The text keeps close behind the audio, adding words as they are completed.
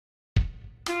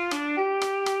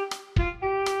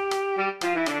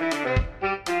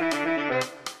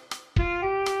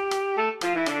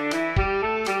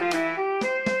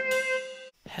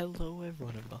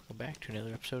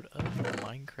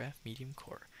Minecraft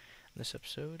Mediumcore. In this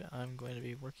episode, I'm going to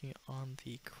be working on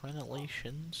the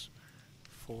crenellations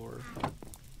for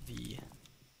the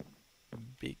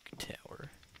big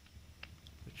tower,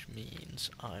 which means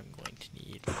I'm going to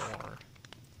need more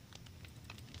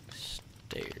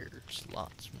stairs,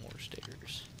 lots more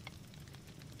stairs.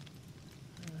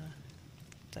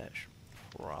 That should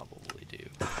probably do.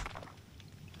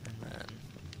 And then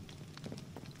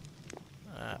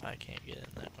I can't get in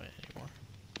that way anymore.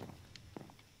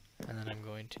 And then I'm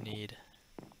going to need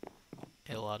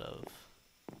a lot of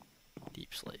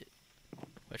deep slate,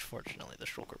 which fortunately the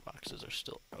shulker boxes are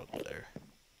still out there.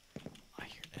 I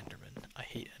hear an Enderman. I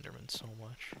hate Enderman so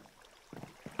much.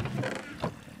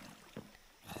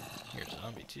 Here's a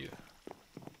zombie too.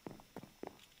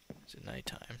 Is it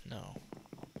nighttime? No.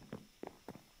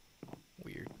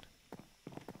 Weird.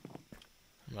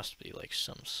 There must be like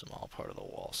some small part of the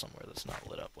wall somewhere that's not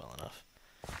lit up well enough.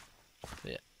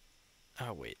 Yeah.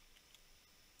 Oh wait.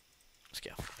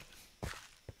 Scaffolding.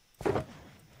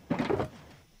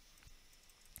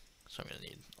 So I'm gonna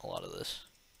need a lot of this.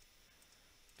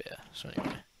 But yeah, so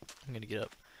anyway, I'm gonna get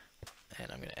up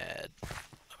and I'm gonna add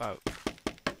about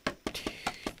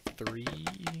 3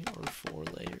 or 4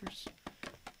 layers.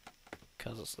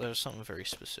 Because there's something very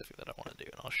specific that I want to do,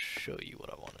 and I'll show you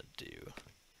what I want to do.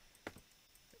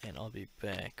 And I'll be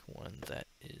back when that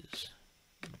is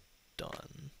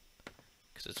done.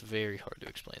 Because it's very hard to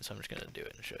explain, so I'm just gonna do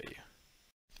it and show you.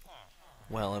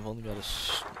 Well, I've only got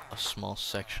a small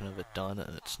section of it done,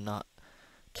 and it's not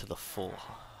to the full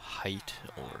height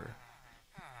or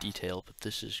detail, but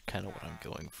this is kind of what I'm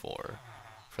going for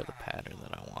the pattern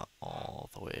that I want all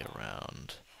the way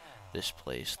around this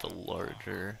place. The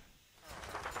larger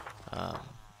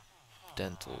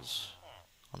dentils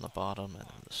on the bottom, and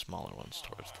then the smaller ones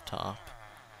towards the top,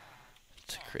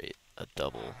 to create a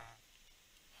double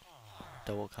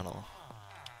kind of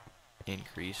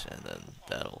increase, and then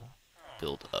that'll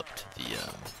build up to the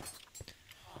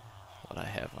what I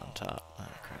have on top. Oh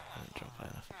crap, I didn't jump high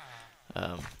enough.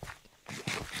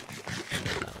 And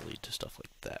then that'll lead to stuff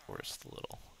like that, where it's the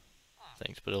little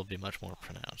things, but it'll be much more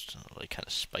pronounced, like kind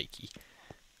of spiky.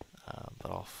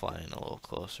 But I'll fly in a little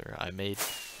closer. I made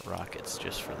rockets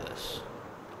just for this.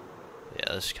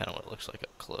 Yeah, this is kind of what it looks like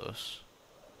up close.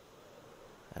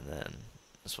 And then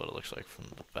this is what it looks like from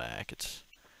the back. It's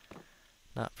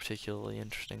not particularly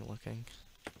interesting looking,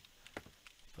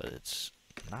 but it's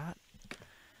not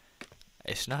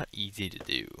easy to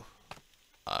do.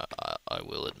 I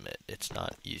will admit, it's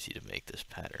not easy to make this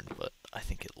pattern, but I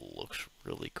think it looks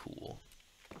really cool.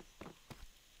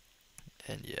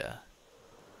 And yeah,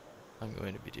 I'm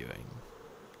going to be doing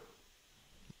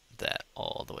that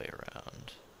all the way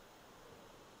around.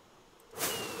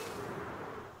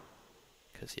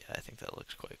 Because yeah, I think that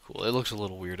looks quite cool. It looks a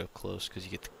little weird up close because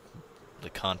you get the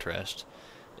contrast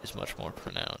is much more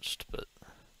pronounced, but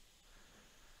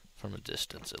from a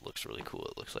distance it looks really cool.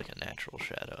 It looks like a natural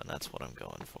shadow, and that's what I'm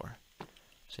going for.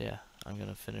 So yeah, I'm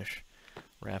gonna finish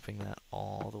wrapping that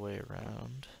all the way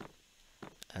around,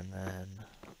 and then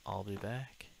I'll be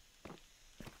back.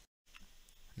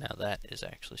 Now that is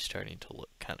actually starting to look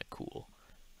kind of cool.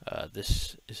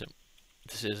 This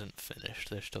isn't finished.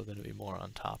 There's still going to be more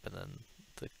on top, and then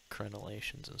the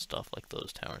crenellations and stuff like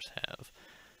those towers have.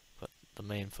 But the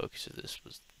main focus of this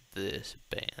was this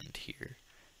band here,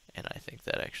 and I think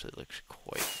that actually looks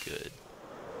quite good.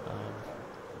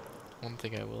 One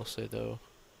thing I will say though,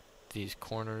 these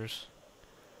corners,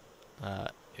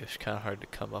 it was kind of hard to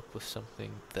come up with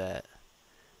something that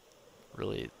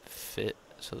really fit,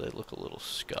 so they look a little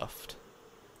scuffed.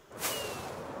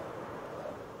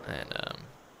 And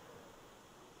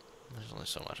there's only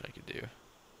so much I could do.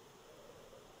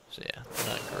 So yeah,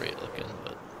 not great looking,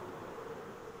 but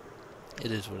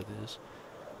it is what it is.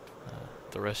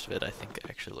 The rest of it I think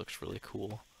actually looks really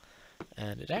cool.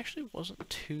 And it actually wasn't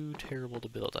too terrible to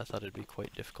build. I thought it'd be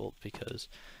quite difficult because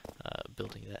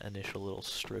building that initial little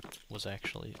strip was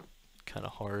actually kind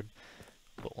of hard.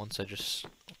 But once I just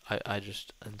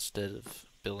instead of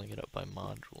building it up by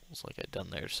modules like I'd done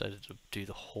there, decided to do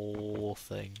the whole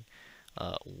thing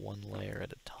one layer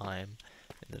at a time,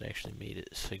 and that actually made it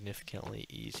significantly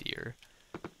easier.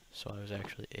 So I was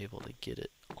actually able to get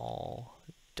it all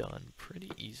done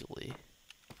pretty easily,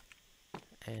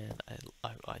 and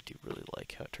I do really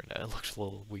like how it turned out. It looks a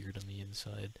little weird on the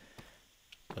inside,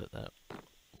 but that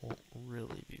won't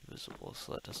really be visible,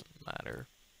 so that doesn't matter.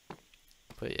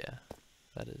 But yeah,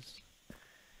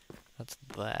 that's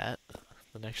that.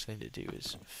 The next thing to do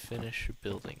is finish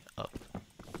building up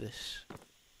this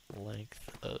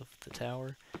length of the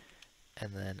tower,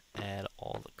 and then add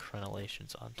all the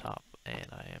crenellations on top, and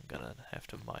I am gonna have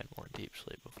to mine more deep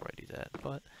slate before I do that,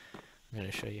 but I'm going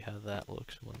to show you how that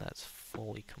looks when that's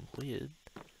fully completed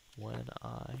when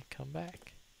I come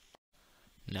back.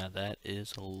 Now that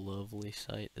is a lovely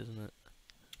sight, isn't it?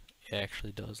 It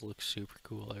actually does look super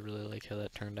cool. I really like how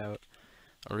that turned out.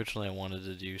 Originally I wanted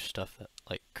to do stuff that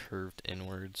like curved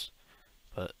inwards,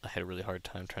 but I had a really hard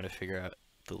time trying to figure out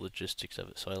the logistics of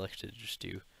it, so I like to just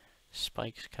do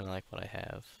spikes, kind of like what I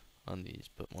have on these,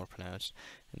 but more pronounced.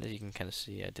 And as you can kind of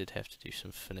see, I did have to do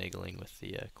some finagling with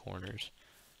the corners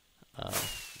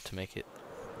to make it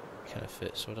kind of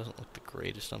fit, so it doesn't look the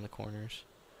greatest on the corners,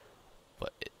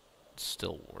 but it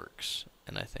still works.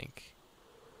 And I think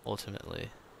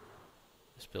ultimately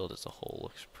this build as a whole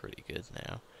looks pretty good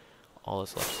now. All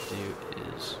that's left to do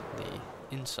is the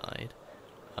inside.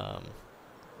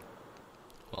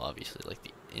 Well, obviously like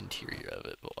the interior of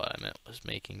it, but what I meant was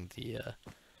making the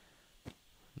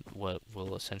what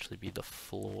will essentially be the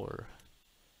floor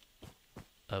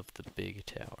of the big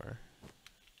tower.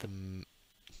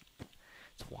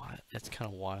 It's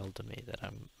kind of wild to me that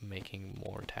I'm making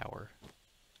more tower.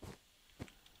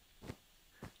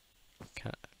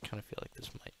 Kind of feel like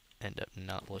this might end up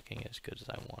not looking as good as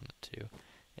I want it to,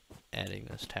 adding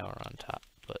this tower on top,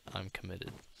 but I'm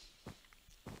committed.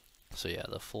 So yeah,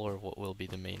 the floor of what will be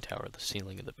the main tower, the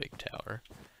ceiling of the big tower,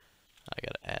 I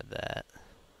gotta add that,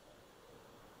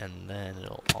 and then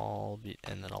it'll all be,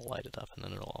 and then I'll light it up, and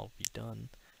then it'll all be done.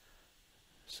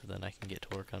 So then I can get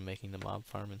to work on making the mob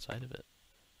farm inside of it.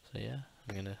 So yeah,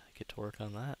 I'm gonna get to work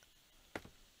on that.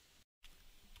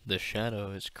 The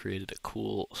shadow has created a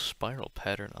cool spiral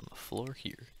pattern on the floor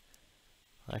here.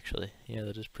 Actually, yeah,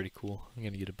 that is pretty cool. I'm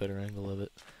gonna get a better angle of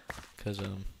it, cause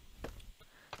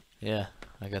yeah,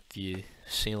 I got the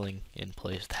ceiling in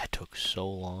place. That took so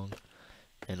long,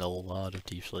 and a lot of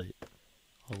deep slate.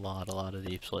 A lot of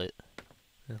deep slate.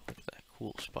 Yeah, look at that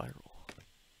cool spiral.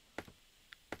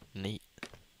 Neat.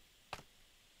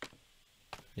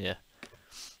 Yeah.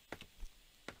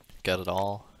 Got it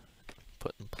all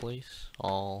put in place,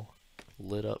 all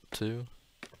lit up too.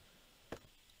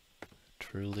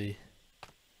 Truly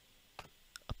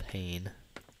a pain.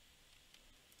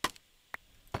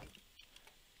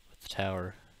 With the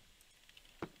tower,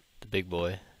 the big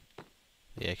boy,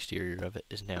 the exterior of it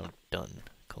is now done.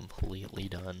 Completely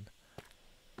done.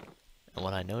 And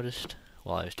what I noticed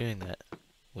while I was doing that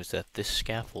was that this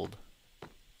scaffold,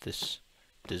 this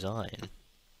design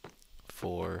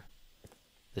for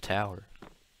the tower,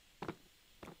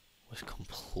 was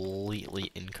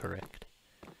completely incorrect.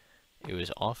 It was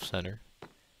off-center,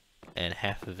 and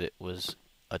half of it was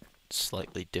a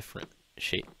slightly different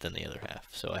shape than the other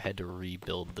half. So I had to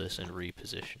rebuild this and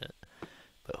reposition it.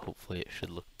 But hopefully it should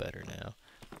look better now.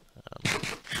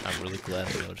 I'm really glad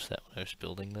I noticed that when I was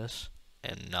building this,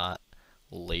 and not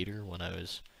later when I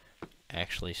was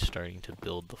actually starting to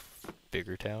build the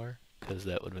bigger tower, because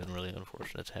that would have been really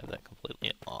unfortunate to have that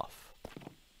completely off.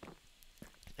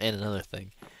 And another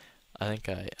thing, I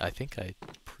think I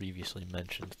previously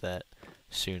mentioned that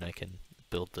soon I can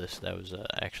build this. That was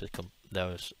actually that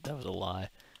was a lie.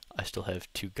 I still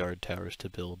have 2 guard towers to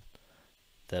build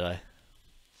that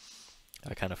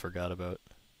I kind of forgot about,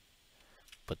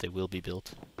 but they will be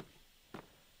built.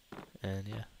 And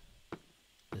yeah,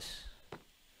 it's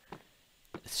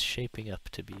shaping up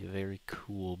to be a very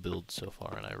cool build so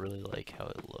far, and I really like how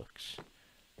it looks.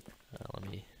 Let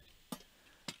me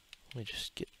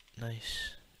just get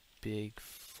nice big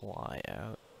fly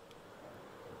out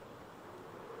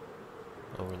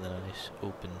over the nice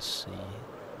open sea.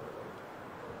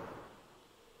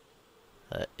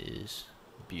 That is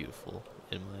beautiful,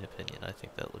 in my opinion. I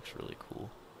think that looks really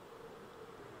cool.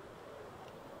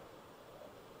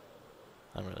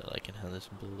 I'm really liking how this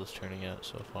build is turning out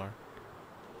so far.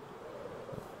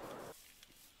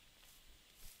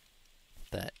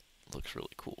 That looks really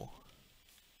cool.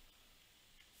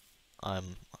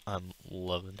 I'm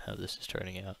loving how this is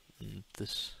turning out, and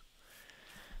this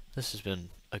has been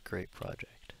a great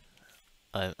project.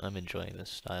 I'm enjoying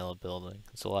this style of building.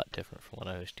 It's a lot different from what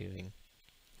I was doing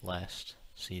last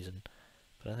season,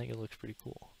 but I think it looks pretty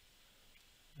cool.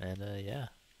 And yeah,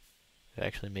 I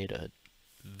actually made a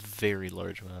very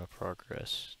large amount of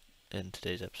progress in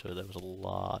today's episode. That was a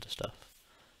lot of stuff.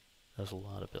 That was a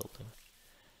lot of building.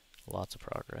 Lots of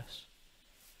progress.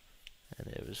 And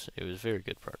it was very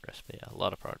good progress, but yeah, a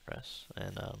lot of progress.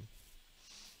 And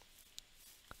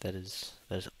that is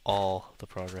all the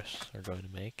progress we're going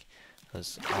to make.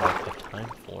 That's all I have time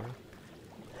for,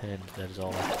 and that is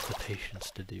all I have the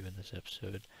patience to do in this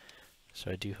episode.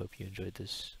 So I do hope you enjoyed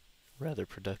this rather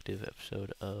productive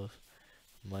episode of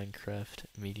Minecraft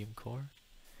Mediumcore,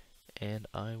 and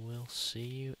I will see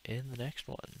you in the next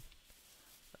one.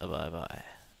 Bye bye.